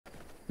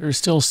There's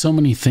still so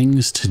many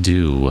things to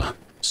do.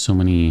 So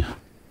many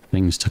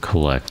things to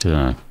collect.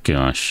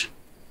 Gosh.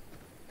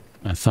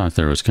 I thought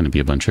there was going to be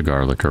a bunch of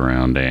garlic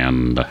around,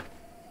 and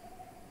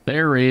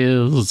there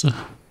is.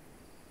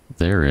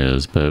 There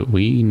is, but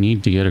we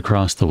need to get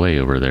across the way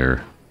over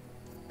there.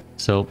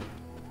 So,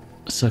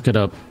 suck it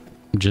up.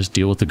 Just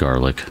deal with the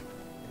garlic.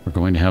 We're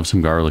going to have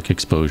some garlic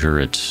exposure.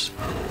 It's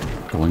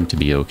going to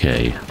be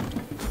okay.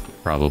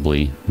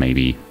 Probably,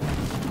 maybe,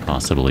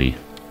 possibly.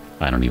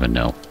 I don't even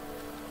know.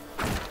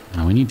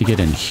 Now we need to get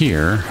in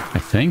here, I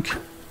think.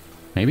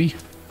 Maybe?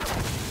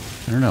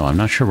 I don't know. I'm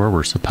not sure where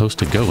we're supposed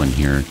to go in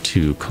here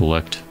to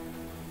collect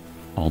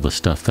all the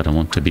stuff that I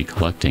want to be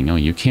collecting. Oh,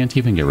 you can't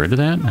even get rid of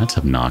that? That's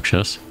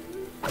obnoxious.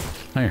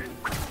 Here.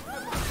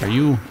 Are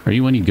you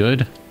any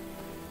good?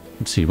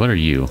 Let's see, what are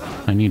you?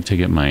 I need to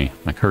get my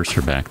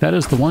cursor back. That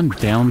is the one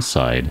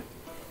downside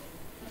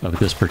of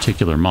this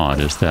particular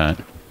mod, is that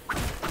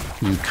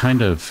you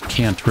kind of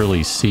can't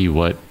really see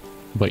what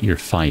you're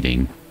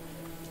fighting.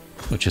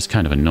 Which is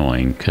kind of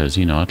annoying, because,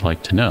 you know, I'd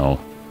like to know.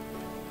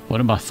 What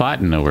am I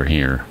fighting over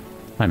here?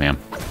 Hi, ma'am.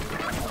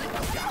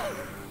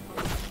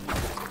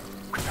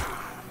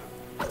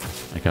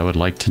 Like, I would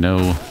like to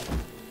know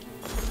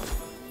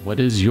what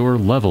is your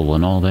level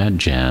and all that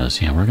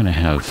jazz. Yeah, we're going to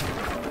have...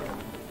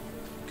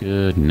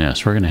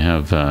 Goodness, we're going to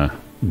have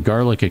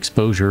garlic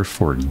exposure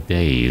for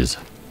days.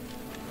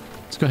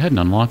 Let's go ahead and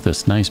unlock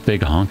this nice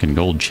big honkin'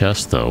 gold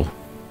chest, though.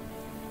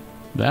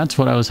 That's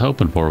what I was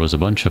hoping for, was a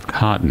bunch of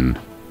cotton.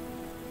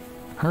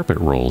 Carpet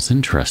rolls,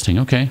 interesting,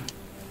 okay.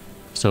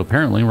 So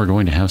apparently we're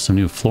going to have some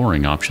new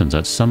flooring options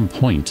at some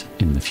point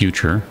in the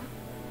future.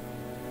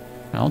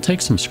 I'll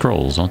take some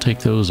scrolls. I'll take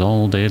those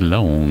all day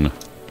long.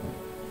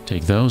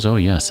 Take those? Oh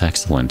yes,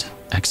 excellent.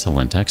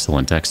 Excellent,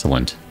 excellent,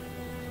 excellent.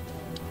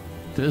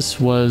 This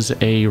was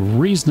a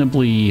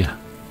reasonably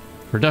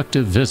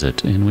productive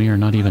visit, and we are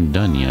not even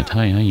done yet.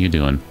 Hi, how you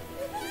doing?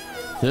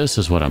 This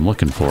is what I'm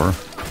looking for.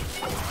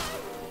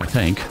 I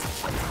think.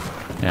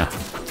 Yeah.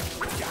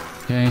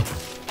 Okay.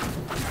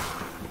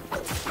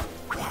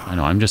 I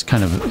know, I'm just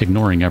kind of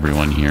ignoring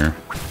everyone here.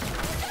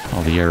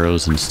 All the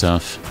arrows and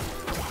stuff.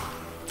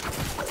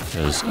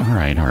 Because,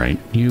 alright,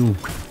 you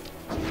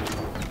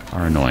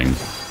are annoying.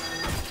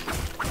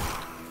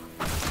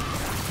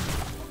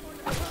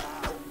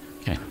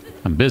 Okay,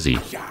 I'm busy.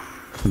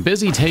 I'm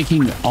busy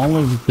taking all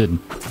of the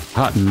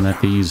cotton that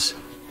these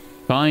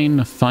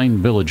fine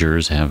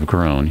villagers have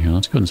grown. Here,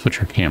 let's go and switch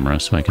our camera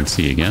so I can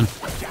see again.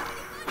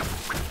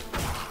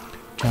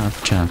 Chop,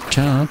 chop,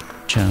 chop.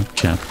 Chop,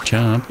 chop,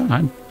 chop.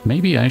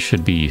 Maybe I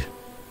should be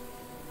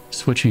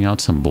switching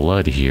out some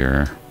blood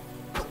here.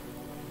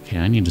 Okay,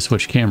 I need to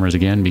switch cameras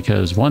again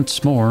because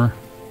once more,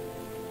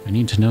 I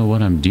need to know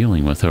what I'm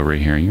dealing with over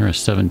here. You're a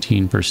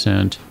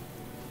 17%.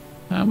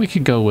 We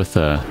could go with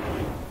a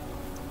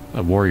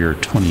warrior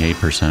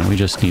 28%. We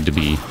just need to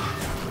be...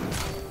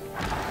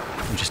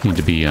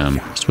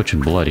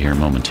 switching blood here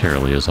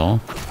momentarily is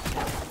all.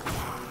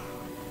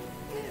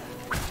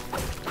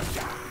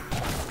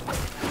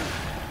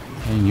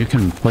 And you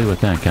can play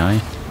with that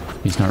guy.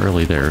 He's not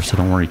really there, so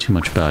don't worry too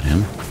much about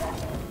him.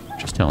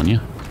 Just telling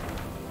you.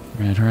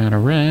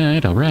 Alright.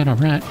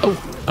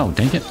 Oh,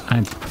 dang it.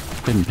 I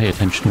didn't pay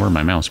attention to where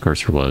my mouse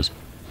cursor was.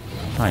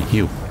 Hi,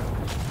 you.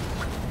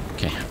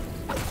 Okay.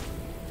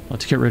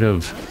 Let's get rid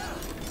of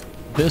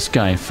this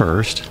guy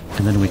first,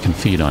 and then we can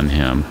feed on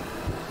him.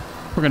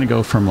 We're going to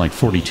go from like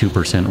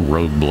 42%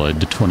 rogue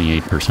blood to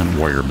 28%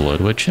 warrior blood,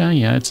 which,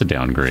 yeah, it's a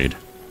downgrade.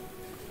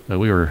 But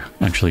we were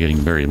actually getting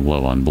very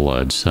low on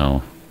blood,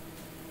 so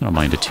I don't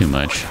mind it too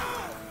much.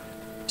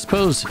 I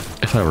suppose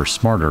if I were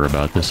smarter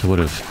about this, I would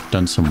have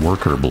done some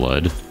worker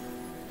blood.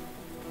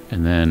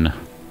 And then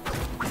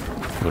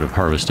I would have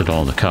harvested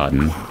all the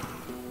cotton.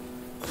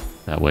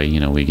 That way, you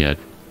know, we get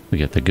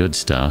the good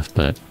stuff,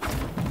 but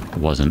I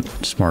wasn't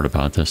smart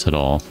about this at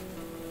all.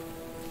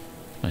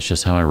 That's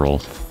just how I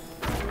roll.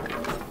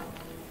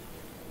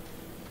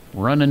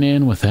 Running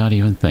in without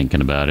even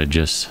thinking about it,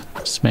 just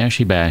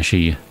smashy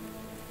bashy.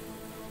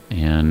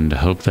 And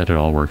hope that it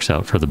all works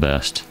out for the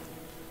best.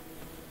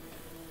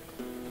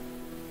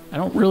 I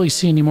don't really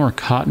see any more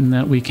cotton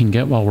that we can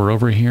get while we're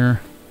over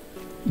here.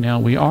 Now,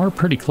 we are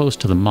pretty close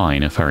to the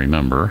mine, if I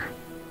remember.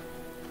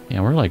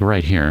 Yeah, we're like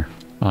right here.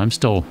 Oh, I'm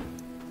still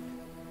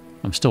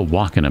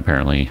walking,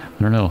 apparently.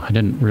 I don't know, I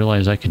didn't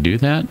realize I could do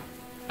that.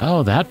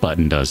 Oh, that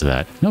button does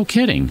that. No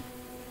kidding.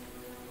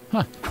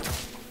 Huh.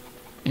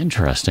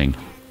 Interesting.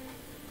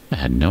 I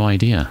had no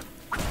idea.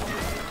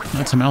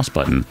 That's a mouse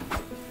button.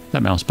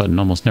 That mouse button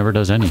almost never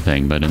does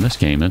anything, but in this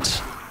game, it's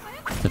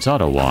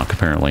auto walk,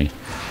 apparently.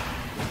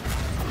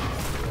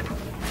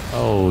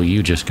 Oh,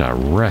 you just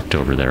got wrecked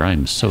over there.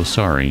 I'm so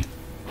sorry.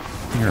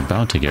 You're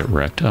about to get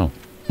wrecked. Oh,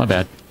 my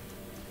bad.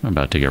 I'm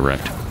about to get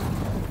wrecked.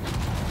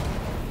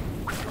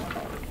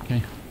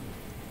 Okay.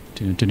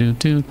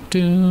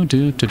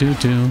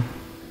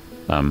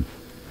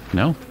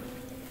 No?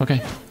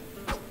 Okay.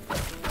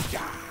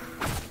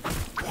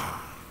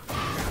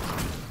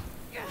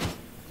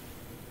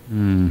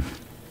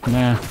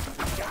 Nah.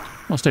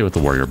 I'll stay with the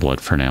warrior blood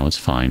for now. It's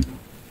fine.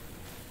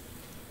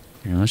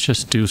 Here, let's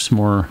just do some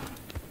more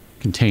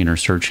container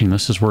searching.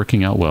 This is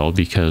working out well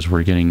because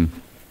we're getting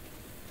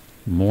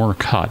more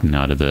cotton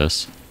out of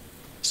this.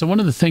 So one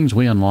of the things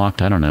we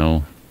unlocked, I don't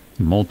know,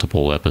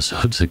 multiple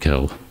episodes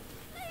ago,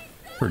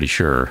 pretty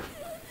sure,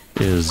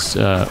 is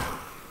a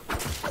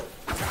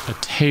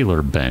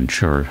tailor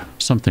bench or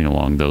something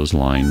along those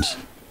lines.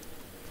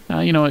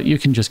 You know what? You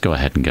can just go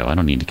ahead and go. I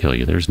don't need to kill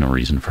you. There's no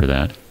reason for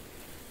that.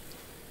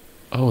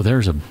 Oh,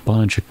 there's a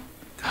bunch of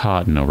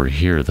cotton over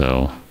here,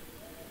 though.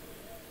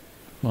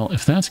 Well,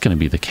 if that's going to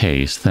be the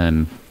case,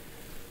 then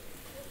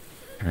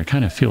I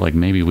kind of feel like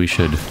maybe we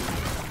should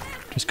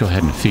just go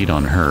ahead and feed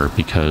on her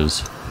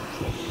because,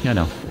 yeah,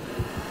 no.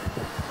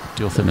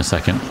 Deal with it in a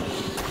second.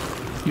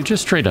 You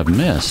just straight up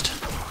missed.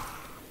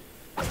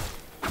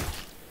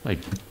 Like,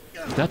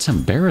 that's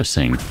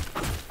embarrassing.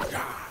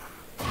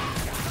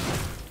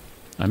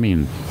 I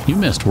mean, you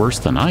missed worse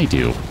than I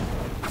do.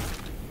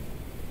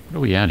 What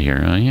are we at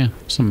here? Yeah,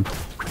 some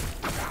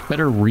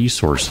better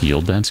resource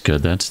yield. That's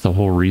good. That's the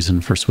whole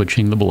reason for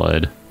switching the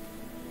blood.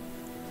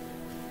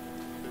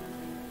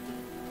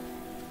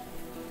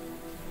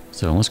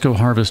 So let's go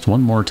harvest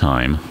one more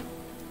time.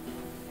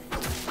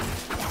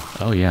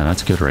 Oh yeah,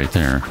 that's good right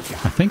there.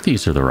 I think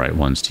these are the right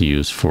ones to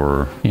use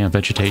for, yeah,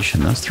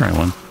 vegetation. That's the right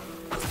one.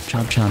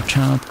 Chop, chop,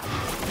 chop.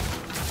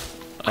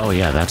 Oh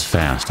yeah, that's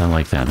fast. I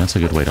like that. That's a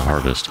good way to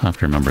harvest. I'll have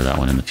to remember that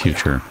one in the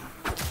future.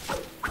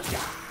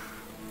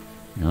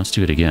 Now, let's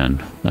do it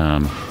again.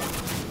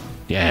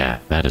 Yeah,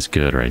 that is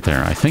good right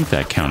there. I think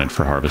that counted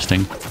for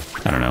harvesting.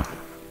 I don't know.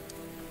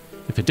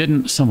 If it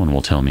didn't, someone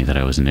will tell me that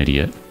I was an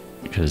idiot.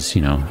 Because,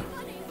 you know,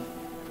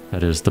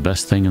 that is the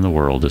best thing in the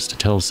world, is to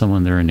tell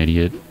someone they're an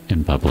idiot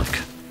in public.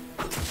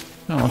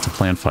 Oh, lots of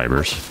plant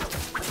fibers.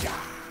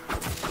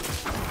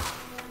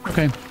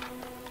 Okay.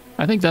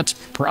 I think that's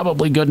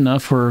probably good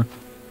enough. We're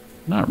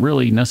not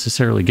really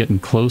necessarily getting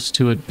close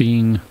to it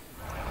being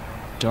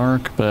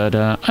dark, but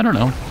I don't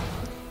know.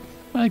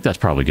 I think that's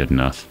probably good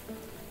enough.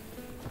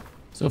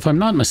 So if I'm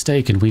not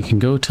mistaken, we can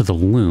go to the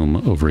loom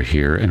over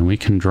here and we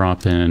can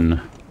drop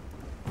in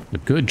a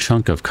good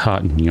chunk of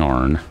cotton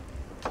yarn.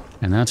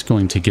 And that's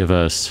going to give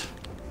us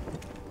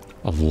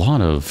a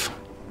lot of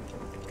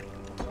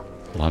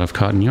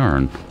cotton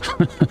yarn.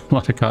 A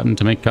lot of cotton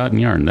to make cotton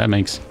yarn. That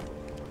makes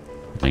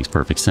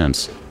perfect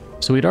sense.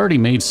 So we'd already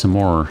made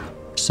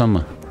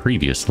some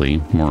previously,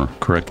 more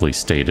correctly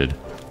stated.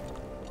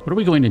 What are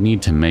we going to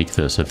need to make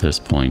this at this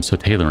point? So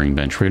tailoring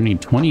bench, we're going to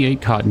need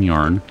 28 cotton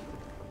yarn,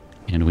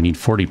 and we need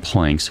 40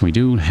 planks. We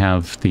do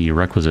have the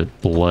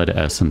requisite blood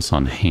essence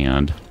on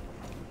hand.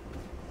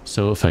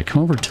 So if I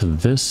come over to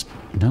this...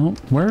 No,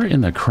 where in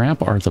the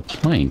crap are the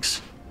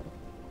planks?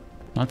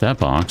 Not that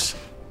box.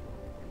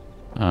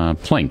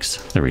 Planks.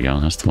 There we go.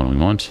 That's the one we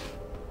want.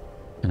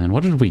 And then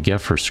what did we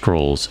get for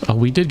scrolls? Oh,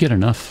 we did get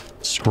enough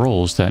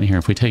scrolls that here,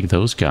 if we take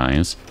those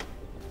guys...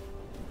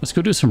 Let's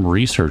go do some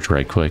research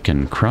right quick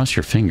and cross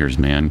your fingers,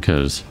 man,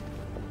 because...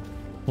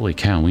 Holy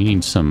cow, we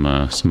need some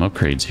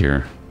upgrades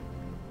here.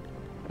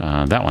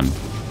 That one.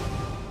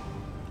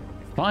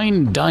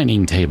 Fine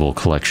dining table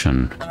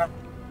collection.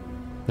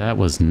 That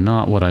was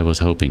not what I was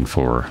hoping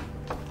for.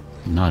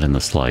 Not in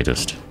the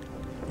slightest.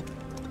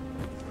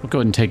 We'll go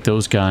ahead and take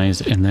those guys,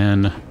 and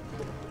then...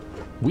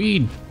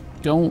 We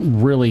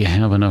don't really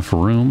have enough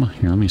room.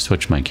 Here, let me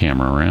switch my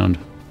camera around.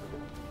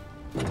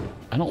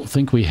 I don't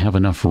think we have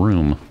enough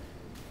room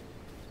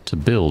to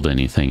build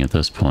anything at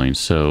this point,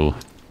 so...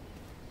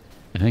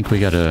 I think we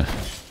gotta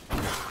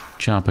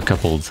chop a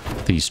couple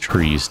of these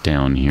trees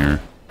down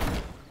here.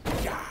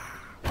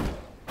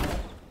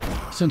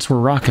 Since we're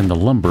rocking the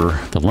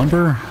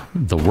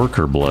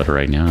worker blood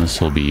right now, this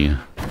will be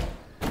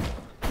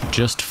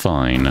just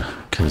fine,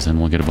 because then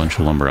we'll get a bunch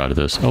of lumber out of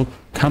this. Oh,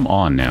 come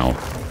on now.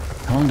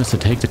 How long does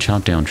it take to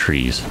chop down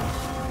trees?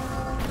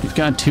 You've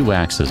got 2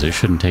 axes. It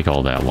shouldn't take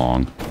all that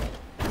long.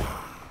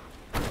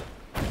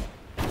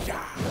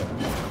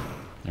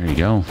 There you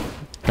go.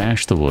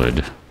 Bash the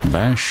wood.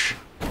 Bash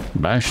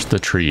the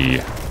tree.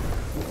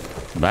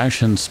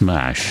 Bash and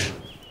smash.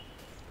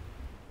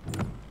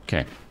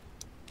 Okay.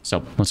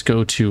 So, let's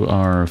go to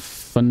our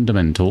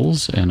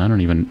fundamentals, and I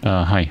don't even...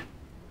 hi.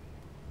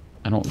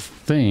 I don't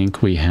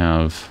think we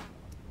have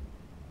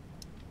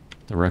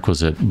the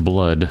requisite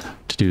blood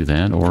to do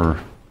that, or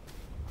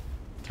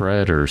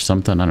thread or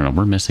something. I don't know.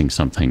 We're missing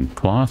something.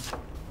 Cloth?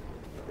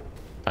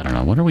 I don't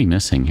know. What are we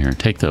missing here?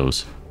 Take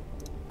those.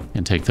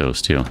 And take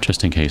those, too,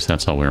 just in case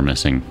that's all we're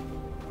missing.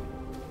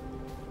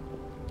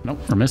 Nope,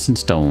 we're missing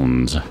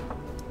stones.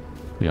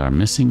 We are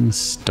missing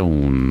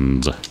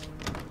stones.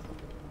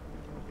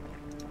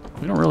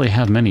 We don't really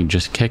have many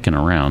just kicking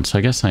around, so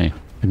I guess I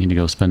need to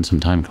go spend some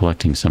time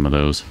collecting some of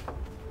those.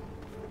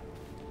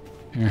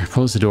 Here,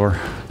 close the door.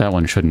 That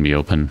one shouldn't be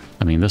open.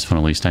 I mean, this one,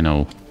 at least I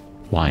know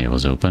why it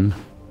was open.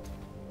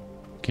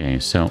 Okay,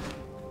 so...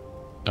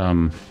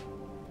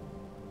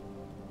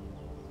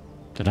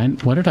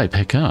 What did I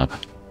pick up?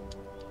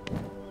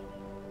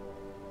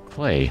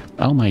 Clay.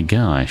 Oh my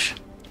gosh.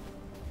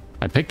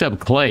 I picked up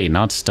clay,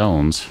 not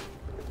stones.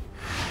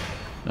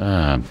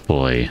 Ah,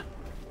 boy.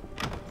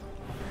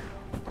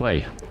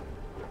 Clay.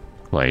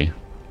 clay.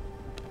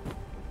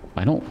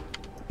 I don't...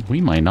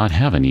 We might not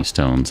have any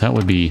stones. That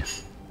would be...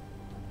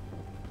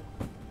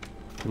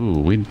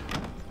 Ooh,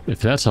 if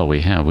that's all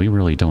we have, we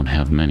really don't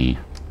have many.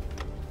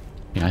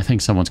 Yeah, I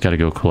think someone's got to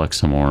go collect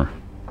some more.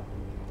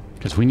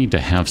 Because we need to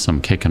have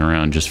some kicking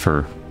around just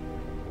for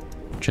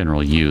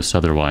general use.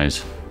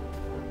 Otherwise,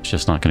 it's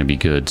just not going to be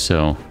good.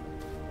 So,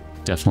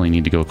 definitely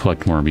need to go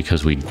collect more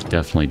because we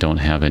definitely don't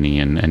have any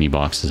in any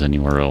boxes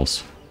anywhere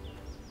else.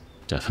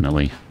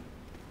 Definitely.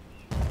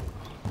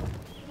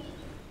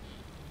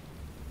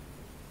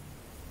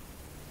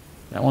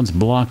 That one's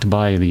blocked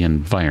by the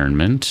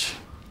environment.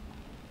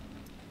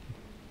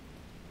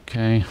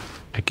 Okay,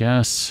 I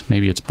guess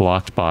maybe it's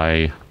blocked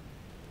by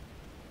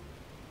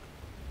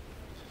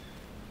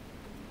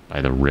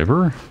the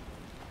river?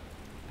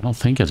 I don't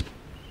think it's...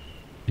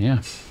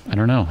 Yeah, I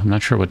don't know. I'm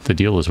not sure what the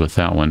deal is with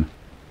that one.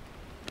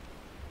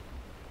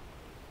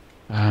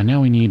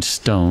 Now we need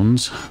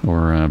stones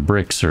or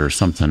bricks or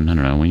something. I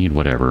don't know. We need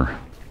whatever.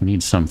 We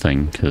need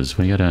something because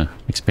we gotta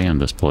expand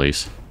this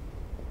place.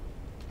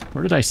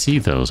 Where did I see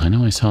those? I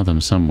know I saw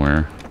them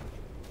somewhere.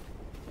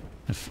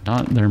 If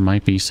not, there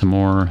might be some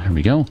more. Here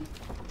we go.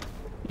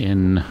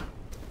 In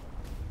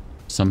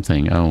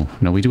something. Oh,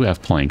 no, we do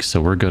have planks,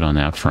 so we're good on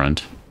that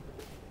front.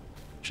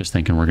 Just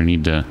thinking we're going to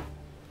need to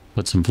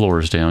put some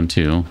floors down,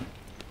 too.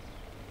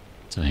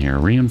 So here,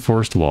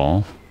 reinforced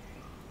wall.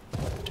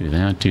 Do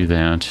that, do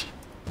that,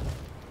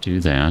 do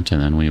that,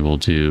 and then we will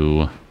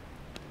do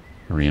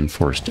a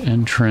reinforced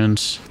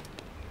entrance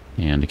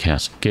and a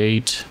cast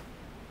gate.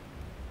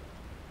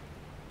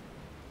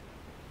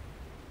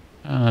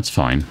 That's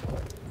fine.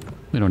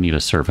 We don't need a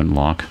servant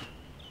lock.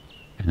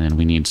 And then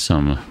we need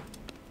some...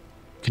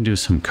 Can do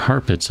some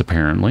carpets,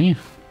 apparently.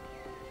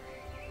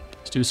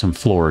 Let's do some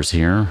floors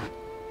here.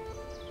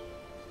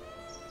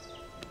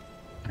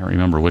 I don't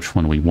remember which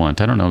one we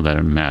want. I don't know that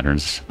it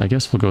matters. I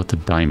guess we'll go with the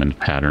diamond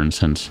pattern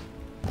since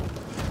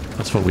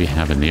that's what we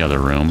have in the other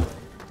room.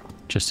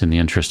 Just in the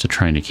interest of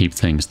trying to keep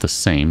things the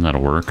same,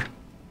 that'll work.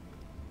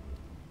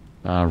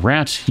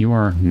 Rat, you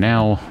are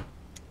now...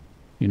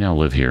 You now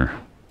live here.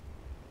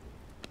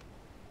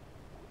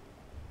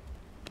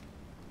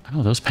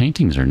 Oh, those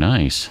paintings are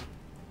nice.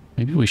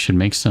 Maybe we should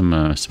make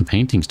some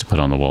paintings to put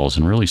on the walls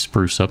and really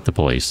spruce up the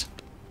place.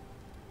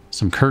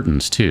 Some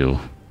curtains, too.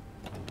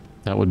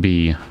 That would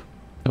be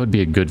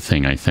a good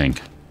thing, I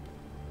think.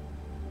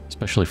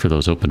 Especially for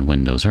those open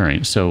windows.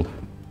 Alright, so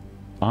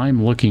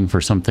I'm looking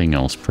for something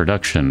else.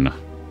 Production.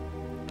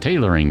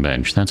 Tailoring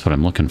bench, that's what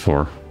I'm looking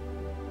for.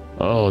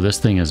 Oh, this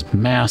thing is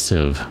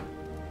massive.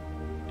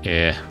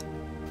 Eh.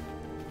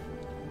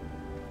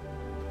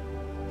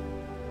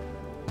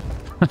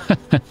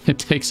 It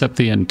takes up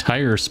the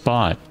entire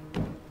spot.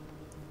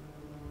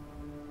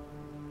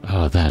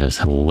 Oh, that is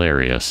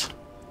hilarious.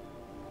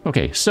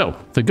 Okay, so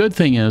the good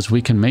thing is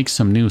we can make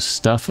some new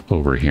stuff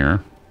over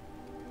here.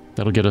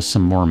 That'll get us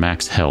some more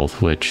max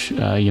health, which,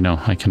 you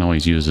know, I can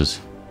always use as...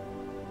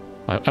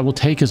 I will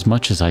take as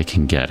much as I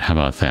can get. How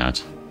about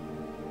that?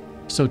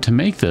 So to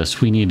make this,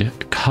 we need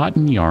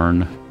cotton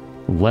yarn,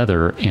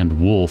 leather,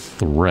 and wool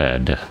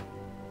thread.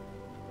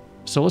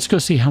 So let's go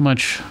see how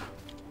much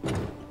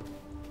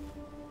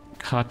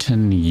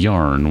cotton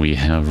yarn we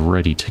have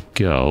ready to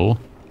go.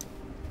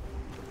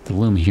 The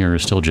loom here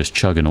is still just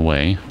chugging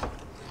away.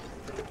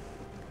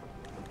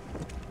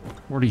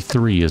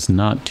 43 is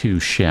not too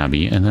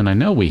shabby, and then I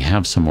know we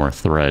have some more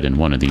thread in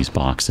one of these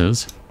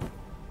boxes.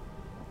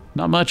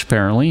 Not much,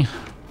 apparently.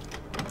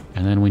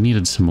 And then we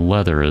needed some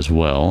leather as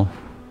well.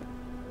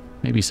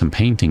 Maybe some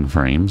painting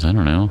frames, I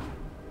don't know.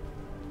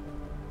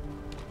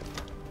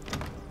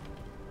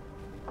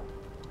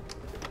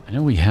 I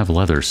know we have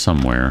leather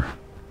somewhere.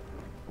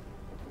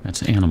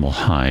 That's animal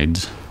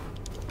hides.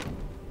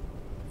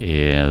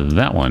 Yeah,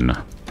 that one.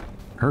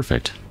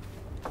 Perfect.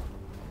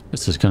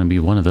 This is going to be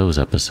one of those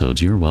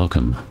episodes. You're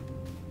welcome.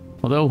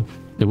 Although,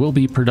 it will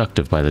be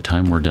productive by the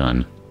time we're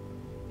done.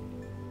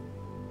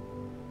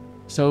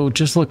 So,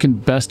 just looking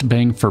best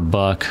bang for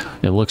buck,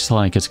 it looks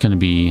like it's going to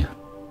be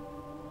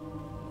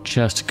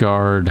chest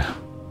guard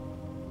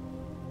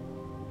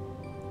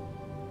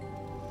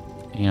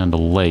and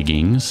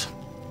leggings.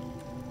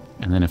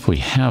 And then if we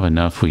have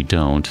enough, we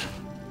don't.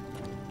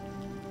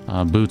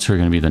 Boots are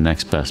going to be the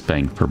next best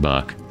bang per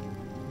buck.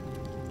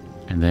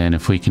 And then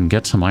if we can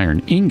get some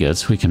iron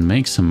ingots, we can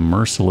make some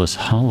merciless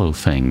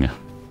Hollowfang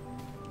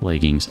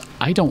leggings.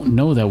 I don't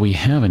know that we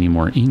have any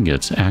more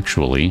ingots,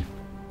 actually.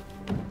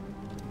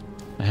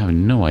 I have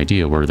no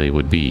idea where they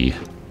would be,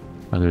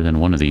 other than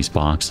one of these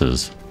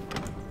boxes.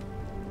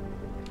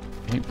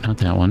 Okay, not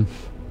that one.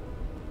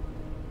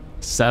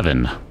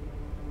 7.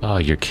 Oh,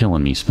 you're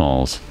killing me,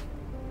 Smalls.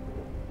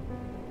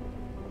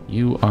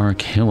 You are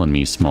killing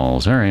me,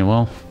 Smalls. Alright,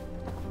 well.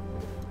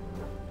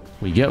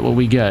 We get what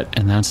we get,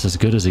 and that's as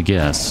good as it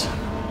gets.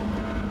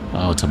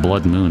 Oh, it's a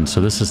blood moon, so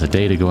this is a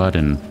day to go out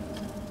and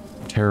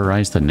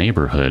terrorize the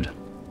neighborhood.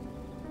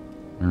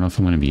 I don't know if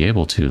I'm going to be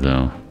able to,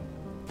 though.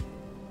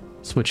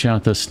 Switch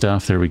out this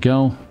stuff. There we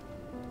go.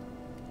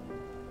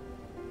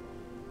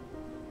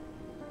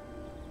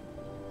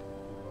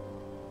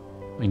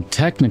 mean,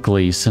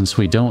 technically, since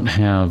we don't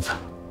have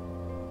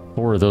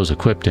 4 of those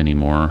equipped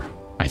anymore,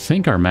 I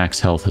think our max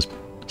health is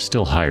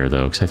still higher,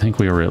 though, because I think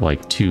we were at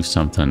like 2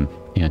 something.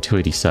 Yeah,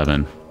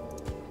 287.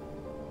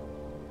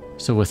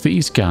 So with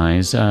these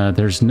guys,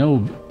 there's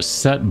no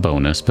set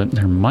bonus, but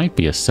there might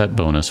be a set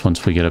bonus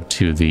once we get up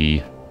to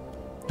the...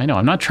 I know,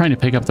 I'm not trying to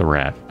pick up the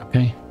rat,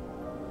 okay?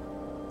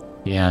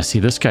 Yeah, see,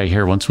 this guy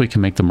here, once we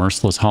can make the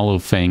Merciless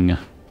Hollowfang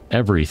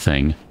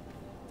everything,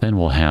 then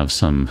we'll have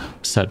some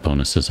set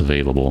bonuses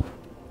available.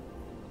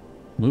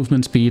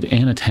 Movement speed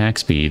and attack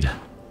speed.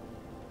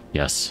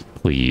 Yes,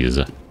 please.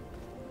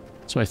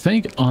 So I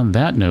think on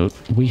that note,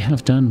 we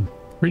have done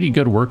pretty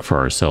good work for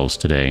ourselves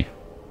today.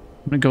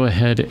 I'm going to go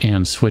ahead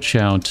and switch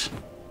out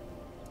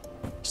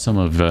some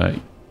of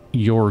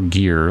your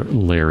gear,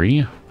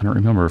 Larry. I don't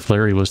remember if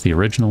Larry was the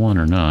original one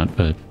or not,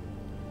 but...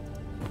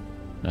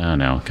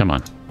 no, come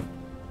on.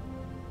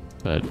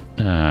 But,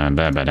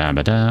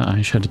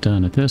 I should have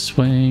done it this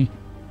way.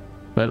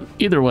 But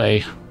either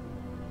way,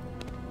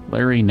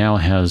 Larry now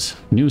has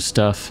new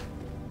stuff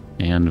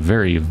and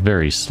very,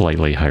 very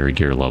slightly higher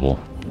gear level.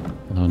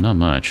 Although not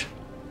much.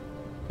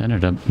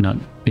 Ended up not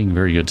being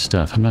very good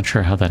stuff. I'm not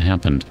sure how that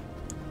happened.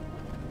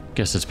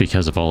 Guess it's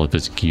because of all of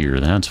his gear.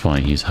 That's why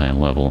he's high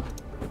level.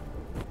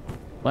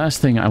 Last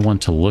thing I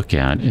want to look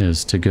at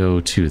is to go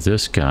to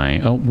this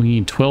guy. Oh, we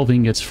need 12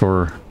 ingots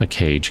for a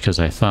cage, because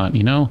I thought,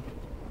 you know,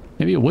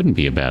 maybe it wouldn't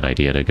be a bad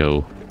idea to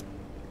go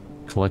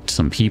collect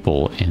some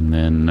people and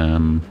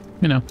then,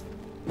 you know,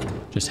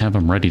 just have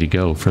them ready to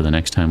go for the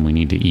next time we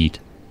need to eat.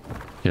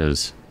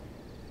 Because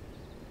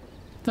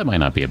that might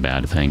not be a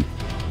bad thing.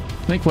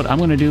 I think what I'm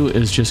going to do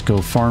is just go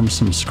farm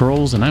some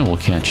scrolls, and I will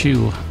catch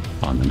you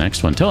on the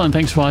next one. Till then,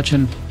 thanks for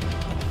watching.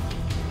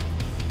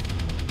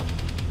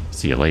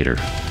 See you later.